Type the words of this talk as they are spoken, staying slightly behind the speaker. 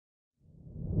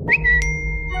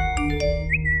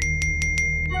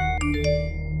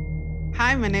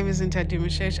Hi, my name is Nthati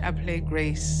Moshesh. I play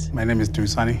Grace. My name is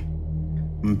Dumisani,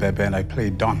 Mbebe, and I play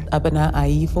Don. Abena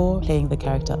Ayivor, playing the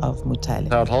character of Mutale.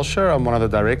 Holscher, I'm one of the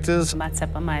directors.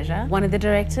 Matshepo Maja, one of the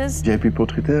directors.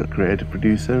 Potgieter, creative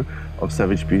producer of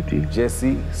Savage Beauty.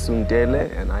 Jesse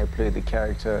Suntele, and I play the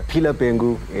character Phila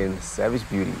Bhengu in Savage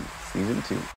Beauty, Season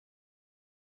 2.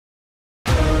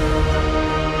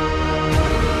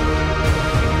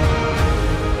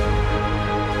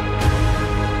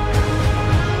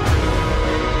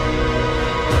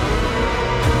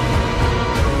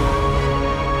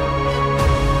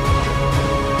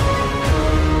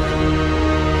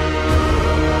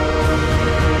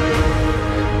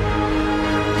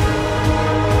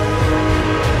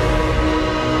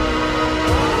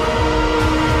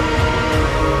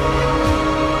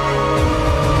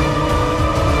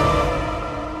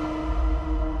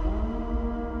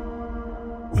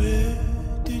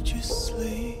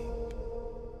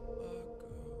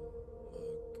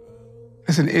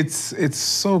 Listen, it's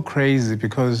so crazy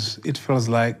because it feels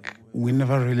like we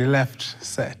never really left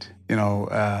set. You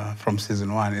know, from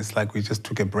season 1, it's like we just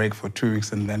took a break for 2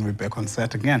 weeks and then we're back on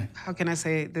set again. How can I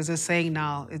say, there's a saying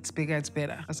now, it's bigger, it's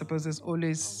better. I suppose there's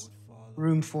always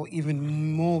room for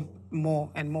even more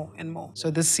and more.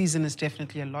 So this season is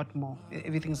definitely a lot more.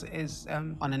 Everything is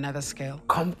on another scale.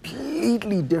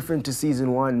 Completely different to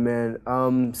season 1,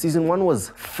 man. Season 1 was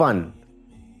fun.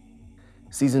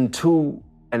 Season 2,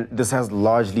 and this has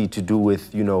largely to do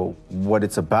with, you know, what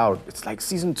it's about. It's like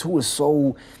season 2 is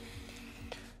so...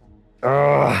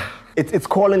 It's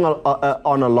calling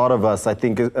on a lot of us, I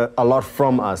think, a lot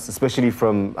from us, especially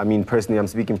from, I mean, personally, I'm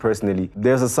speaking personally.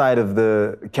 There's a side of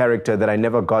the character that I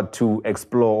never got to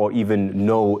explore or even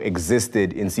know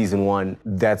existed in season 1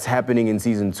 that's happening in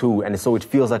season 2, and so it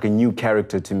feels like a new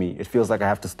character to me. It feels like I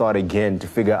have to start again to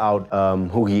figure out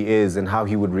who he is and how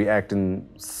he would react in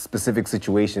specific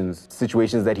situations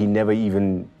that he never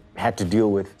even had to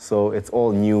deal with. So it's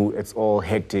all new, it's all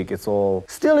hectic, it's all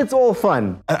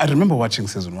fun. I remember watching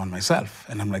season 1 myself,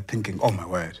 and I'm like thinking, oh my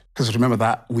word. Because remember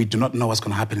that we do not know what's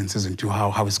going to happen in season 2,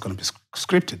 how it's going to be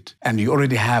scripted. And you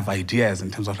already have ideas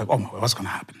in terms of like, oh my word, what's going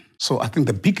to happen? So I think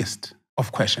the biggest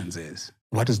of questions is,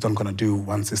 what is Don going to do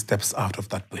once he steps out of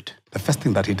that boot? The first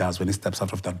thing that he does when he steps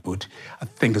out of that boot, I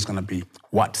think is going to be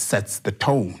what sets the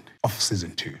tone of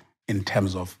season 2 in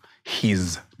terms of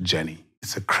his journey.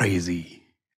 It's a crazy,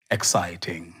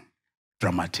 exciting,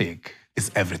 dramatic, it's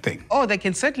everything. Oh, they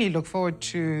can certainly look forward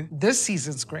to this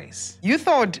season's Grace. You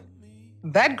thought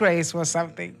that Grace was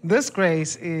something. This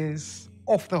Grace is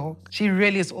off the hook. She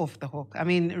really is off the hook. I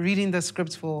mean, reading the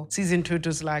scripts for season 2,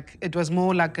 it was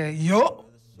more like a yo.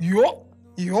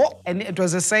 And it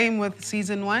was the same with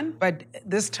season 1, but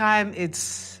this time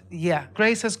it's, yeah.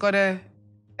 Grace has got a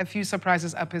few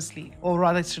surprises up his sleeve, or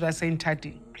rather, should I say,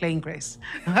 Nthati, playing Grace.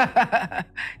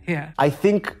 Yeah. I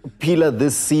think Phila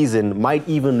this season might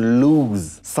even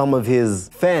lose some of his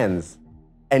fans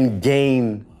and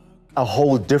gain a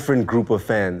whole different group of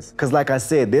fans. Because like I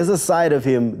said, there's a side of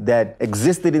him that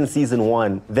existed in season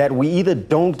 1 that we either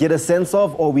don't get a sense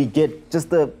of or we get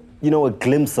just a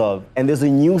glimpse of. And there's a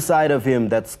new side of him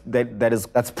that's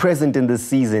present in this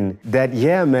season that,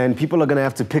 yeah, man, people are gonna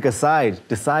have to pick a side,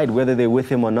 decide whether they're with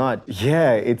him or not.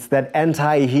 Yeah, it's that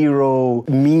anti-hero,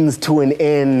 means to an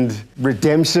end,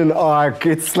 redemption arc.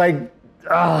 It's like,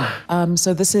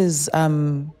 So this is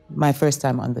my first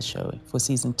time on the show for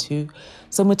season 2.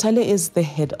 So Mutale is the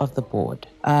head of the board.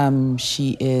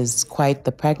 She is quite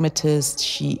the pragmatist.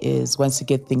 She wants to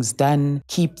get things done,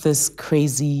 keep this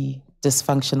crazy,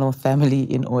 dysfunctional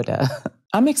family in order.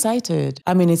 I'm excited.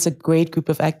 I mean, it's a great group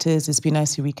of actors. It's been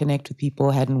nice to reconnect with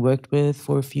people I hadn't worked with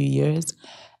for a few years.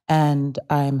 And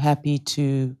I'm happy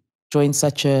to join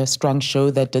such a strong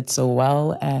show that did so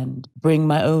well and bring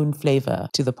my own flavor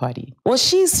to the party. Well,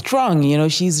 she's strong,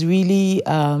 she's really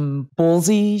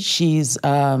ballsy. She's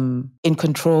in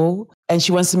control. And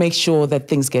she wants to make sure that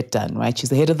things get done, right?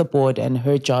 She's the head of the board and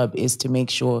her job is to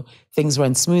make sure things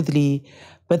run smoothly.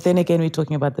 But then again, we're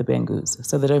talking about the Bhengus,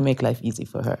 so they don't make life easy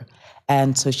for her.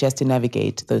 And so she has to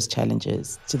navigate those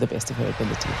challenges to the best of her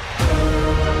ability.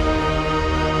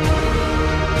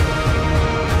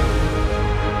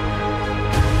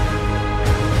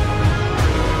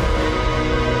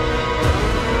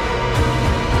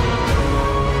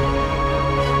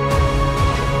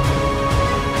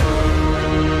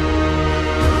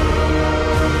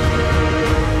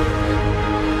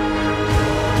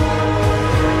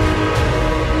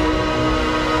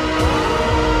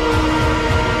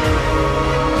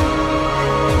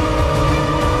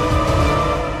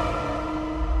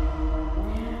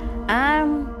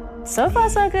 So far,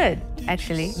 so good,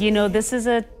 actually. This is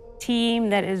a team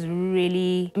that is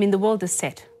really, I mean, the world is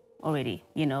set already,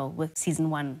 you know, with season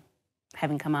 1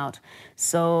 having come out.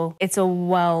 So it's a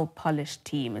well-polished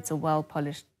team. It's a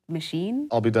well-polished machine.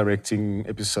 I'll be directing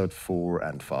episode 4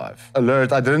 and 5.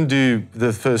 Alert, I didn't do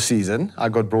the first season. I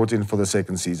got brought in for the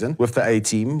second season with the A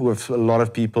team, with a lot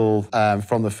of people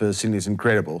from the first season. It's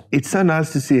incredible. It's so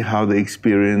nice to see how the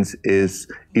experience is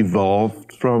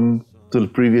evolved from the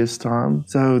previous time.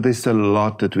 So there's a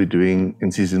lot that we're doing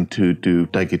in season 2 to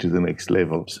take it to the next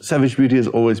level. Savage Beauty has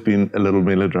always been a little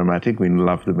melodramatic. We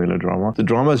love the melodrama. The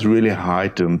drama is really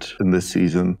heightened in this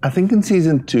season. I think in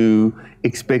season 2,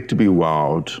 expect to be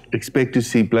wowed. Expect to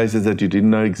see places that you didn't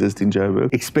know exist in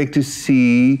Joburg. Expect to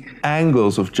see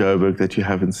angles of Joburg that you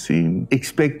haven't seen.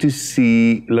 Expect to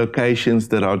see locations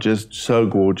that are just so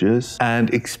gorgeous.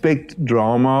 And expect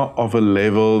drama of a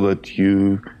level that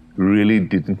you really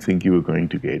didn't think you were going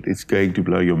to get. It's going to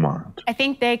blow your mind. I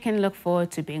think they can look forward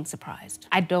to being surprised.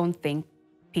 I don't think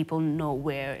people know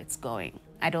where it's going.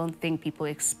 I don't think people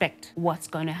expect what's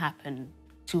going to happen.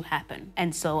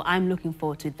 And so I'm looking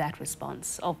forward to that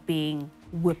response of being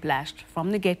whiplashed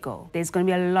from the get-go. There's going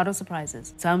to be a lot of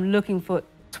surprises. So I'm looking for,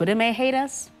 Twitter may hate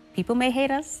us, people may hate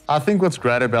us. I think what's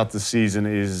great about the season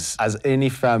is, as any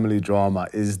family drama,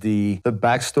 is the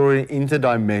backstory,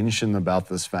 interdimension about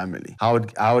this family. How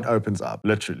it opens up,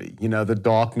 literally. You know, the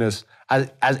darkness,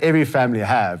 as every family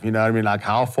have, you know what I mean? Like,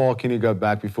 how far can you go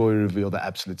back before you reveal the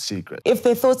absolute secret? If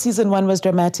they thought season 1 was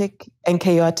dramatic and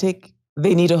chaotic,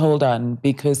 they need to hold on,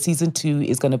 because season 2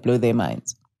 is going to blow their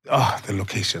minds. Oh, the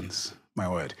locations, my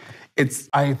word. It's,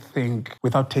 I think,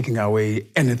 without taking away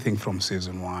anything from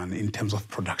season 1 in terms of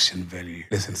production value,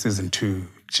 listen, season 2,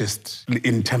 just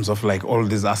in terms of like all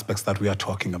these aspects that we are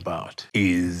talking about,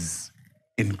 is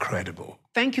incredible.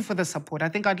 Thank you for the support. I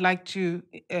think I'd like to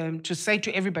say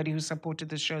to everybody who supported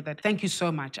the show that thank you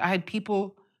so much. I had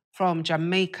people from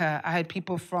Jamaica. I had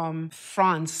people from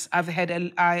France.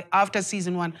 After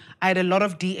season 1, I had a lot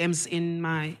of DMs in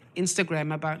my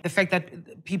Instagram about the fact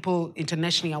that people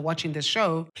internationally are watching this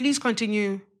show. Please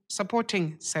continue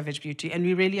supporting Savage Beauty, and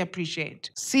we really appreciate.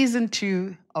 Season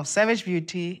 2 of Savage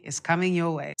Beauty is coming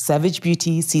your way. Savage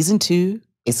Beauty season 2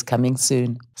 is coming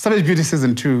soon. Savage Beauty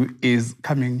season 2 is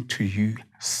coming to you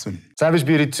soon. Savage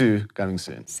Beauty 2 coming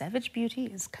soon. Savage Beauty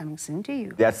is coming soon to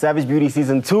you. That's Savage Beauty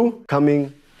season 2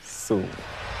 coming soon.